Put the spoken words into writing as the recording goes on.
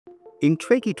In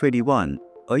 2021,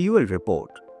 a UL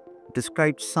report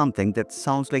described something that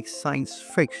sounds like science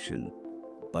fiction,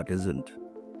 but isn't.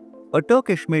 A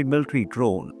Turkish-made military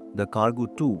drone, the Cargo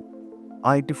 2,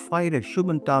 identified a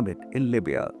human target in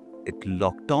Libya. It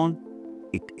locked on,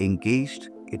 it engaged,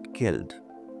 it killed.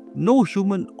 No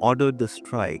human ordered the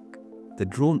strike. The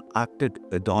drone acted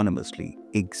autonomously,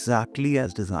 exactly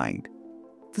as designed.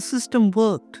 The system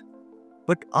worked.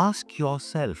 But ask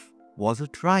yourself, was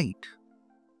it right?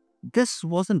 This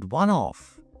wasn't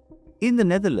one-off. In the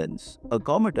Netherlands, a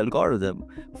government algorithm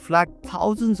flagged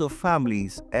thousands of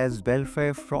families as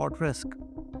welfare fraud risk.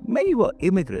 Many were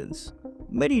immigrants.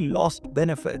 Many lost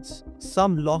benefits.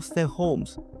 Some lost their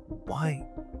homes. Why?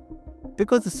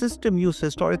 Because the system used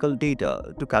historical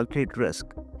data to calculate risk.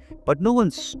 But no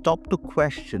one stopped to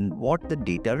question what the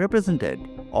data represented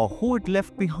or who it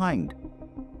left behind.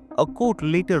 A court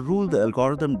later ruled the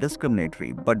algorithm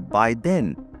discriminatory, but by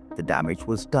then, the damage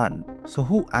was done. So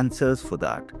who answers for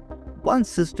that? One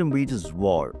system wages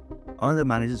war, another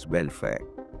manages welfare.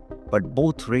 But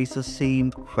both raise the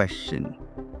same question.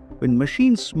 When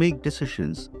machines make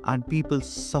decisions and people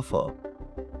suffer,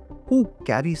 who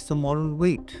carries the moral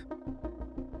weight?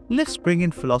 Let's bring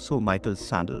in philosopher Michael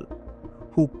Sandel,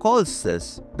 who calls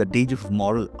this the danger of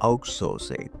moral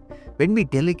outsourcing, when we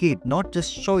delegate not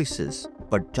just choices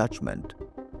but judgment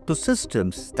to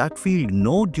systems that feel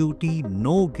no duty,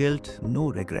 no guilt,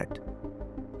 no regret.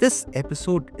 This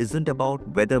episode isn't about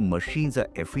whether machines are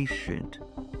efficient.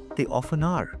 They often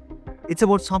are. It's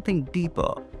about something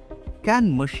deeper.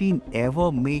 Can machine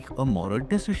ever make a moral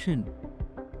decision?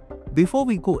 Before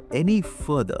we go any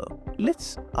further,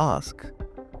 let's ask,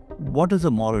 what is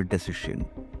a moral decision?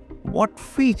 What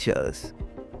features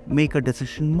make a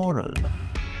decision moral?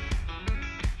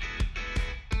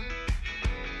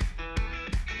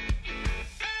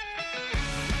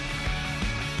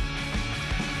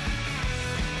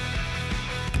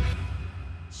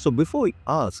 So before we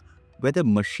ask whether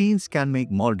machines can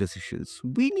make moral decisions,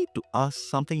 we need to ask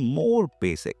something more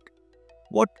basic.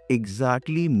 What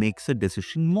exactly makes a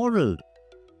decision moral?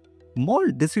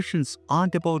 Moral decisions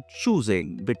aren't about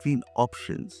choosing between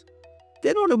options.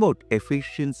 They're not about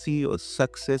efficiency or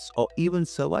success or even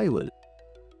survival.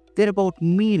 They're about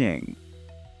meaning,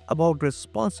 about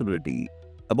responsibility,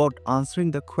 about answering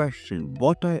the question,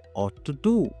 what I ought to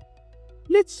do.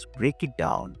 Let's break it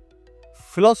down.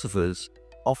 Philosophers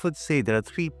often say there are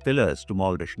three pillars to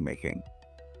moral decision making.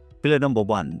 Pillar number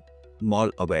one,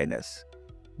 moral awareness.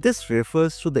 This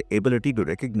refers to the ability to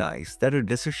recognize that a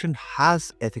decision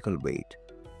has ethical weight.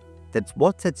 That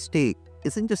what's at stake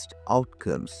isn't just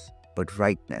outcomes, but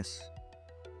rightness.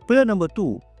 Pillar number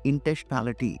two,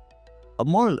 intentionality. A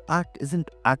moral act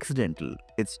isn't accidental.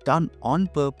 It's done on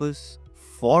purpose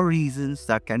for reasons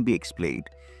that can be explained.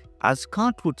 As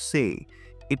Kant would say,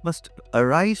 it must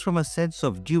arise from a sense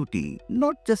of duty,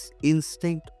 not just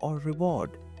instinct or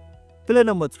reward. Pillar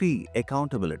number three,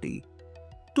 accountability.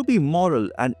 To be moral,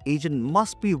 an agent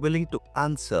must be willing to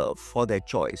answer for their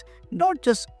choice, not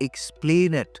just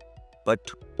explain it, but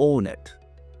to own it.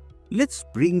 Let's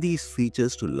bring these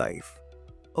features to life.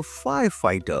 A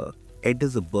firefighter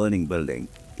enters a burning building.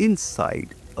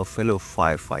 Inside, a fellow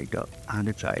firefighter and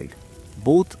a child,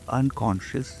 both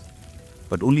unconscious,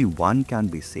 but only one can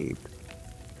be saved.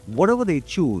 Whatever they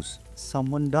choose,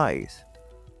 someone dies.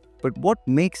 But what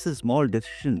makes this moral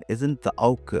decision isn't the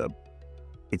outcome,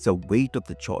 it's a weight of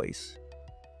the choice.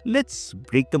 Let's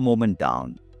break the moment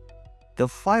down. The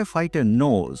firefighter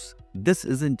knows this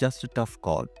isn't just a tough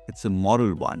call, it's a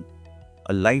moral one.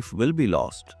 A life will be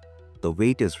lost. The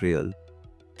weight is real.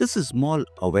 This is moral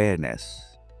awareness.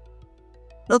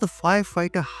 Now the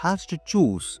firefighter has to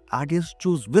choose, and he has to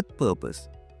choose with purpose,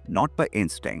 not by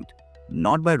instinct,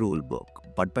 not by rule book,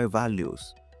 but by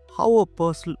values, however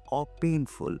personal or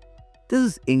painful. This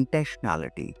is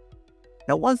intentionality.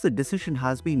 Now once the decision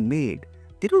has been made,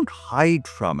 they don't hide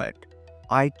from it.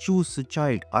 I choose the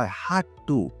child, I had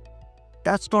to.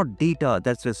 That's not data,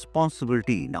 that's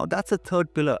responsibility. Now that's a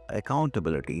third pillar,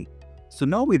 accountability. So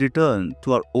now we return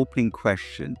to our opening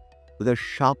question with a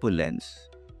sharper lens.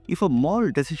 If a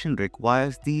moral decision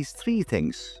requires these three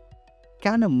things,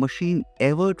 can a machine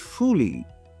ever truly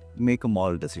make a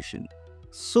moral decision?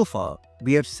 So far,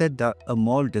 we have said that a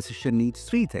moral decision needs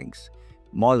three things: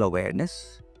 moral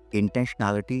awareness,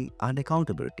 intentionality, and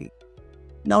accountability.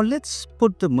 Now let's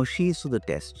put the machines to the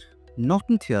test, not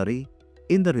in theory,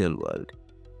 in the real world.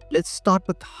 Let's start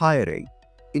with hiring.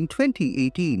 In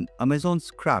 2018, Amazon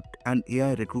scrapped an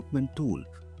AI recruitment tool.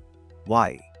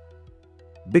 Why?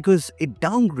 Because the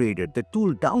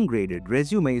tool downgraded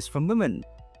resumes from women.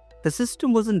 The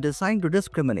system wasn't designed to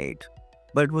discriminate.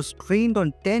 but it was trained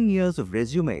on 10 years of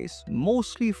resumes,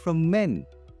 mostly from men.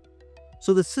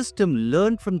 So the system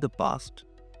learned from the past,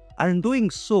 and in doing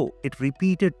so, it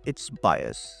repeated its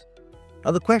bias.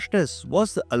 Now the question is,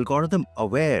 was the algorithm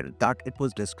aware that it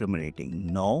was discriminating?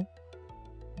 No.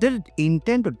 Did it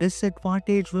intend to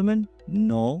disadvantage women?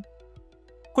 No.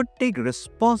 Could it take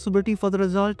responsibility for the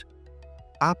result?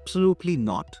 Absolutely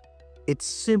not. It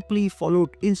simply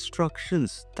followed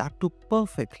instructions that too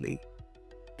perfectly.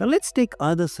 Now let's take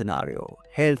another scenario,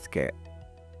 healthcare.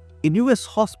 In US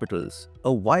hospitals,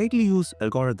 a widely used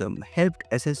algorithm helped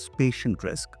assess patient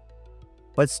risk,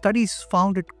 but studies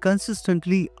found it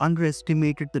consistently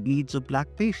underestimated the needs of black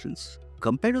patients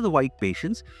compared to the white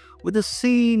patients with the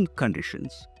same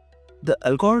conditions. The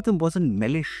algorithm wasn't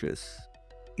malicious,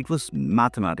 it was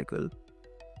mathematical.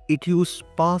 It used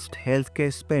past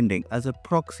healthcare spending as a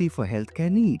proxy for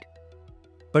healthcare need.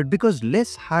 But because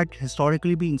less had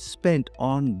historically been spent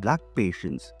on black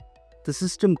patients, the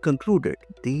system concluded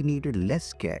they needed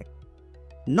less care.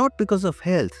 Not because of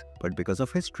health, but because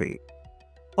of history.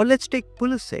 Or let's take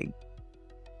policing.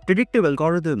 Predictive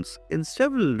algorithms in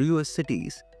several US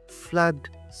cities flagged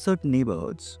certain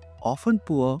neighborhoods, often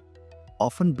poor,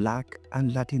 often black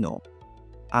and Latino,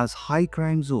 as high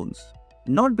crime zones.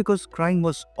 Not because crime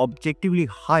was objectively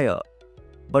higher,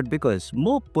 but because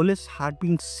more police had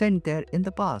been sent there in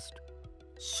the past.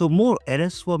 So more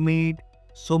arrests were made,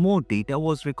 so more data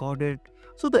was recorded,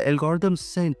 so the algorithm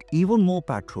sent even more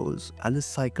patrols and the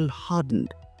cycle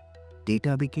hardened.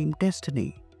 Data became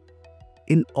destiny.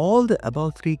 In all the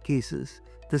above three cases,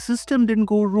 the system didn't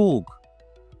go rogue.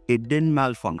 It didn't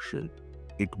malfunction.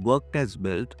 It worked as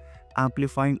built,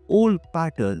 amplifying old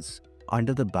patterns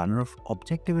under the banner of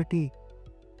objectivity.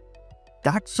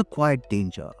 That's a quiet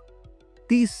danger.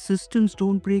 These systems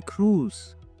don't break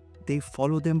rules. They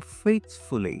follow them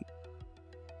faithfully.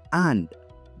 And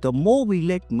the more we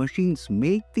let machines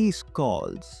make these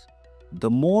calls, the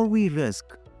more we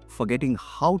risk forgetting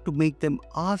how to make them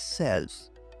ourselves.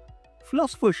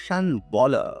 Philosopher Shannon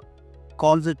Vallor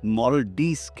calls it moral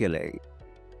deskilling,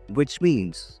 which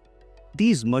means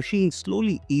these machines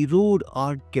slowly erode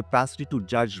our capacity to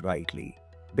judge rightly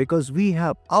because we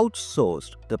have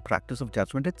outsourced the practice of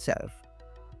judgment itself.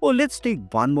 Or let's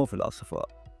take one more philosopher,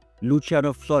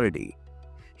 Luciano Floridi.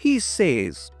 He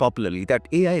says popularly that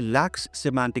AI lacks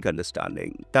semantic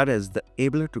understanding, that is, the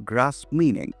ability to grasp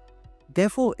meaning.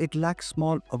 Therefore, it lacks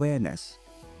moral awareness.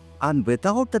 And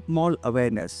without that moral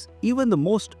awareness, even the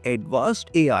most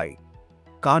advanced AI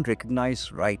can't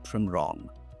recognize right from wrong.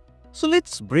 So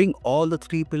let's bring all the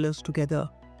three pillars together: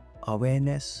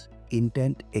 awareness,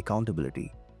 intent,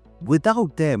 accountability.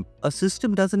 Without them, a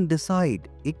system doesn't decide,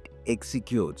 it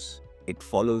executes. It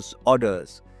follows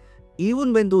orders,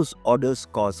 even when those orders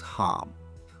cause harm.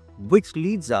 Which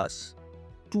leads us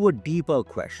to a deeper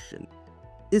question.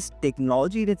 Is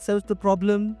technology in itself the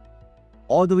problem?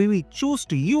 Or the way we choose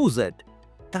to use it,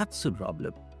 that's the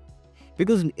problem.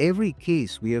 Because in every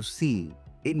case we have seen,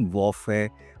 in warfare,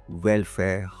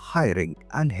 welfare, hiring,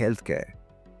 and healthcare,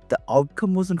 the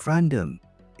outcome wasn't random,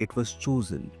 it was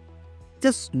chosen.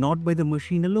 Just not by the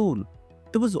machine alone.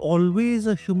 There was always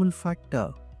a human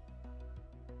factor.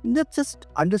 Let's just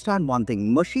understand one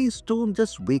thing. Machines don't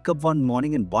just wake up one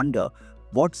morning and wonder,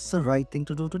 what's the right thing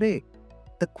to do today?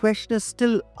 The question is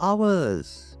still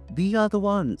ours. We are the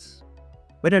ones.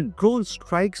 When a drone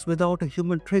strikes without a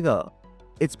human trigger,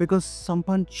 it's because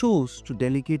someone chose to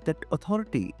delegate that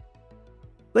authority.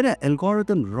 When an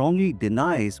algorithm wrongly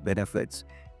denies benefits,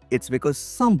 it's because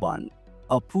someone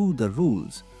approved the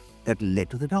rules that led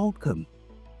to that outcome.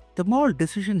 The moral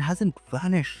decision hasn't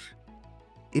vanished.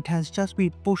 It has just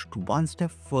been pushed one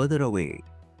step further away,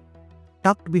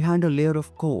 tucked behind a layer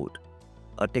of code,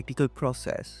 a technical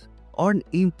process, or an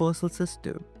impersonal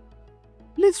system.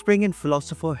 Let's bring in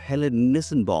philosopher Helen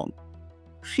Nissenbaum.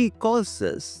 She calls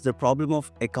this the problem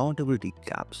of accountability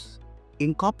gaps.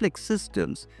 In complex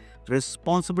systems,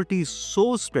 responsibility is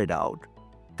so spread out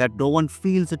that no one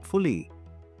feels it fully.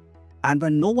 And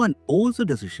when no one owns a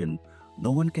decision,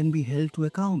 no one can be held to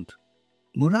account.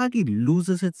 Morality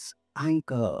loses its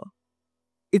anchor.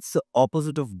 It's the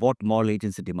opposite of what moral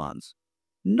agency demands.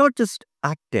 Not just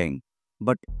acting,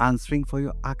 but answering for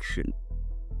your action.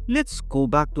 Let's go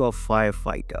back to a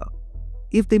firefighter.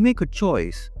 If they make a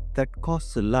choice that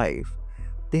costs a life,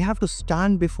 they have to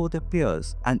stand before their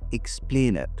peers and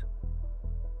explain it.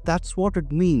 That's what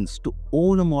it means to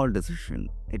own a moral decision.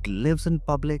 It lives in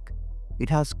public. It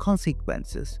has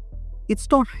consequences. It's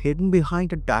not hidden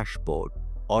behind a dashboard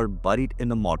or buried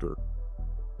in a model.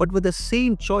 But when the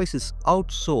same choice is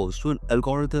outsourced to an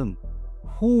algorithm,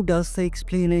 who does the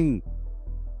explaining?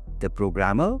 The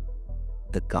programmer?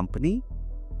 The company?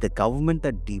 The government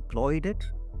that deployed it?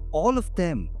 All of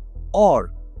them?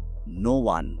 Or no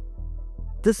one?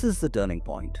 This is the turning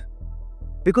point.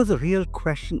 Because the real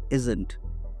question isn't,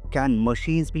 can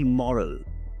machines be moral?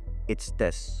 It's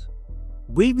this.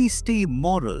 Will we stay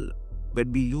moral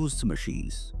when we use the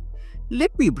machines?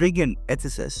 Let me bring in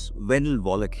ethicist Wendell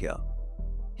Wallach here.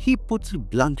 He puts it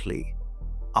bluntly.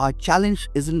 Our challenge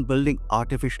isn't building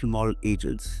artificial moral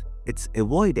agents. It's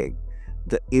avoiding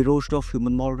the erosion of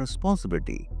human moral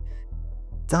responsibility.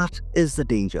 That is the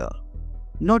danger.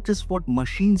 Not just what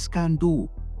machines can do,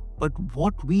 but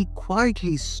what we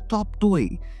quietly stop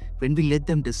doing when we let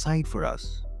them decide for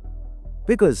us.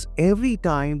 Because every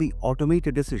time we automate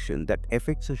a decision that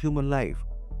affects a human life,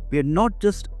 we are not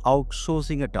just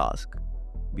outsourcing a task,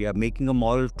 we are making a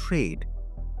moral trade.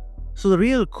 So the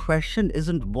real question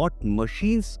isn't what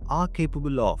machines are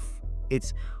capable of,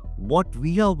 it's what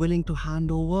we are willing to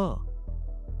hand over.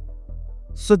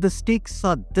 So the stakes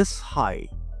are this high.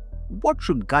 What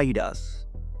should guide us?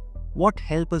 What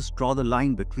helps us draw the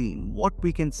line between what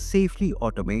we can safely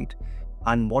automate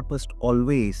and what must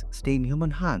always stay in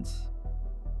human hands?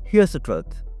 Here's the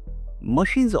truth.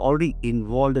 Machines are already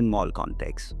involved in moral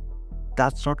context.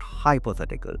 That's not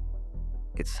hypothetical.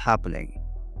 It's happening.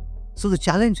 So the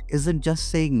challenge isn't just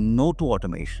saying no to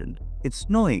automation. It's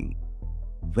knowing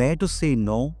where to say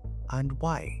no and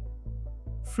why.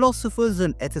 Philosophers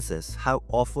and ethicists have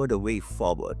offered a way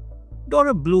forward. Not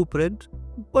a blueprint,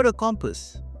 but a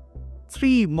compass.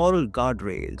 3 moral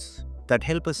guardrails that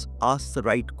help us ask the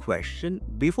right question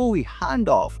before we hand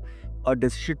off a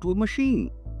decision to a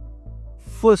machine.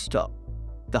 First up,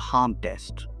 the harm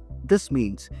test. This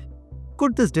means,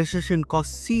 could this decision cause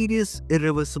serious,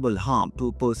 irreversible harm to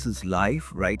a person's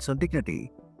life, rights, or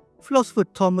dignity? Philosopher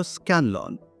Thomas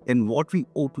Scanlon, in What We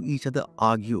Owe to Each Other,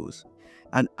 argues,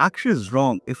 an action is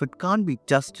wrong if it can't be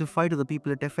justified to the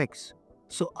people it affects.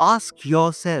 So ask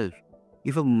yourself,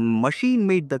 if a machine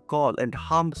made the call and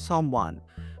harmed someone,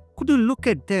 could you look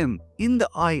at them in the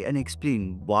eye and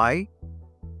explain why?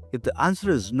 If the answer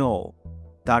is no,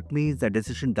 that means the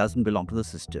decision doesn't belong to the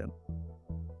system.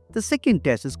 The second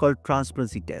test is called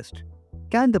transparency test.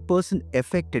 Can the person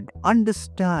affected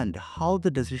understand how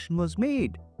the decision was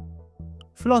made?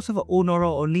 Philosopher Onora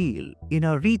O'Neill, in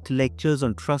her Reith Lectures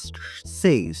on Trust,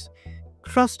 says,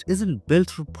 trust isn't built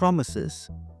through promises,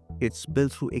 it's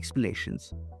built through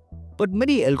explanations. But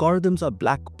many algorithms are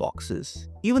black boxes.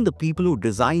 Even the people who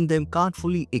design them can't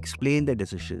fully explain their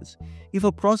decisions. If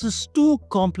a process is too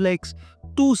complex,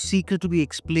 too secret to be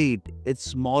explained,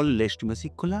 its moral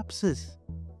legitimacy collapses.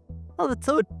 Now the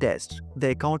third test,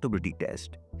 the accountability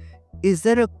test. Is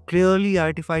there a clearly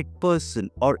identified person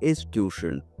or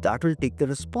institution that will take the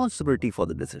responsibility for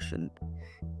the decision?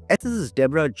 Ethicist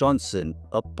Deborah Johnson,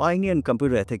 a pioneer in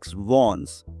computer ethics,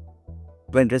 warns,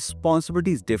 when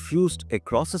responsibility is diffused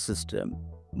across a system,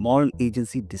 moral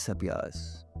agency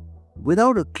disappears.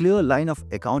 Without a clear line of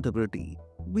accountability,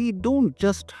 we don't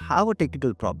just have a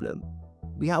technical problem,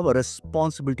 we have a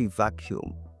responsibility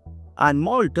vacuum. And in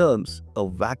moral terms, a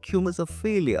vacuum is a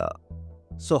failure.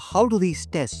 So how do these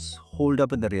tests hold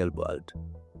up in the real world?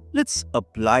 Let's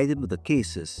apply them to the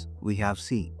cases we have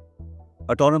seen.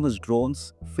 Autonomous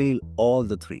drones fail all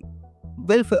the 3.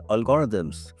 Welfare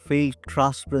algorithms fail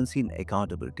transparency and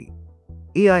accountability.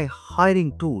 AI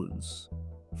hiring tools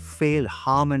fail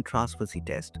harm and transparency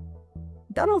test.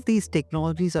 None of these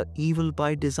technologies are evil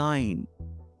by design.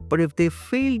 But if they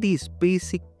fail these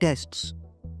basic tests,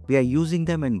 we are using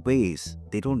them in ways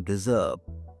they don't deserve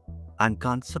and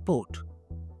can't support.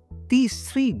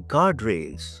 These 3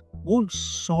 guardrails won't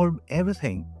solve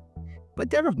everything, but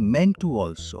they are meant to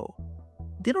also.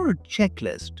 They're not a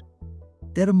checklist,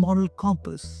 they're a moral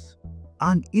compass.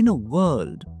 And in a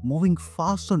world moving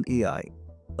fast on AI,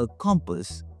 a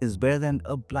compass is better than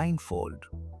a blindfold.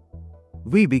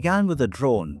 We began with a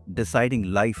drone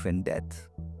deciding life and death,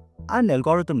 an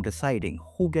algorithm deciding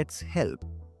who gets help.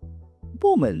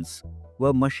 Moments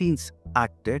where machines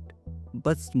acted,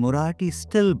 but morality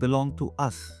still belonged to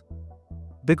us.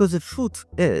 Because the truth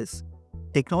is,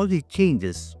 technology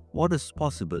changes what is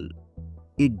possible.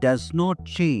 It does not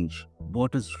change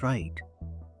what is right.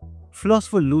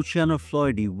 Philosopher Luciano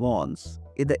Floridi warns,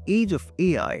 in the age of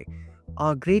AI,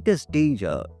 our greatest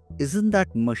danger isn't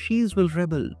that machines will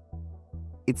rebel.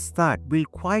 It's that we'll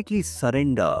quietly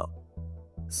surrender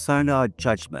our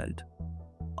judgment,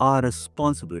 our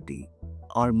responsibility,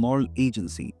 our moral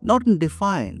agency, not in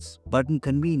defiance, but in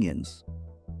convenience.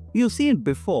 You've seen it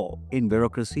before in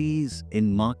bureaucracies,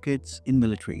 in markets, in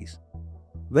militaries.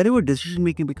 Wherever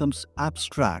decision-making becomes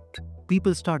abstract,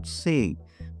 people start saying,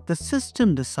 the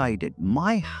system decided,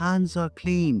 my hands are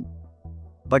clean.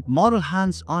 But moral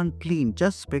hands aren't clean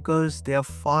just because they are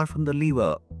far from the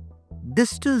lever.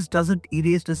 Distance doesn't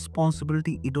erase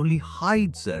responsibility, it only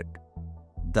hides it.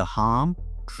 The harm,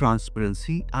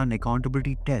 transparency, and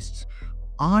accountability tests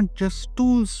aren't just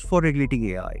tools for regulating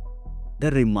AI.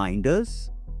 They're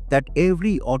reminders that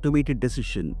every automated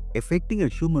decision affecting a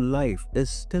human life is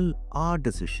still our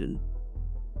decision.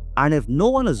 And if no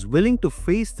one is willing to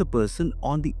face the person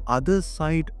on the other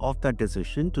side of that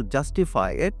decision to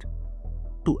justify it,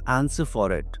 to answer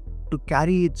for it, to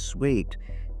carry its weight,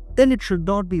 then it should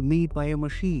not be made by a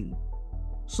machine.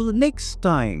 So the next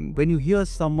time when you hear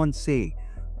someone say,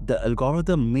 the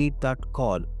algorithm made that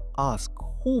call, ask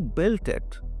who built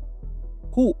it,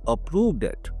 who approved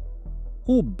it,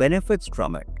 who benefits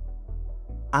from it,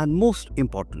 and most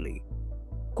importantly,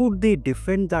 could they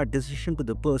defend that decision to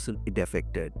the person it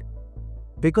affected?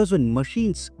 Because when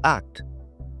machines act,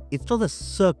 it's not the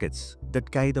circuits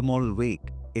that carry the moral weight,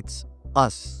 it's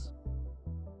us.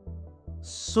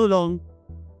 So long,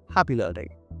 happy learning.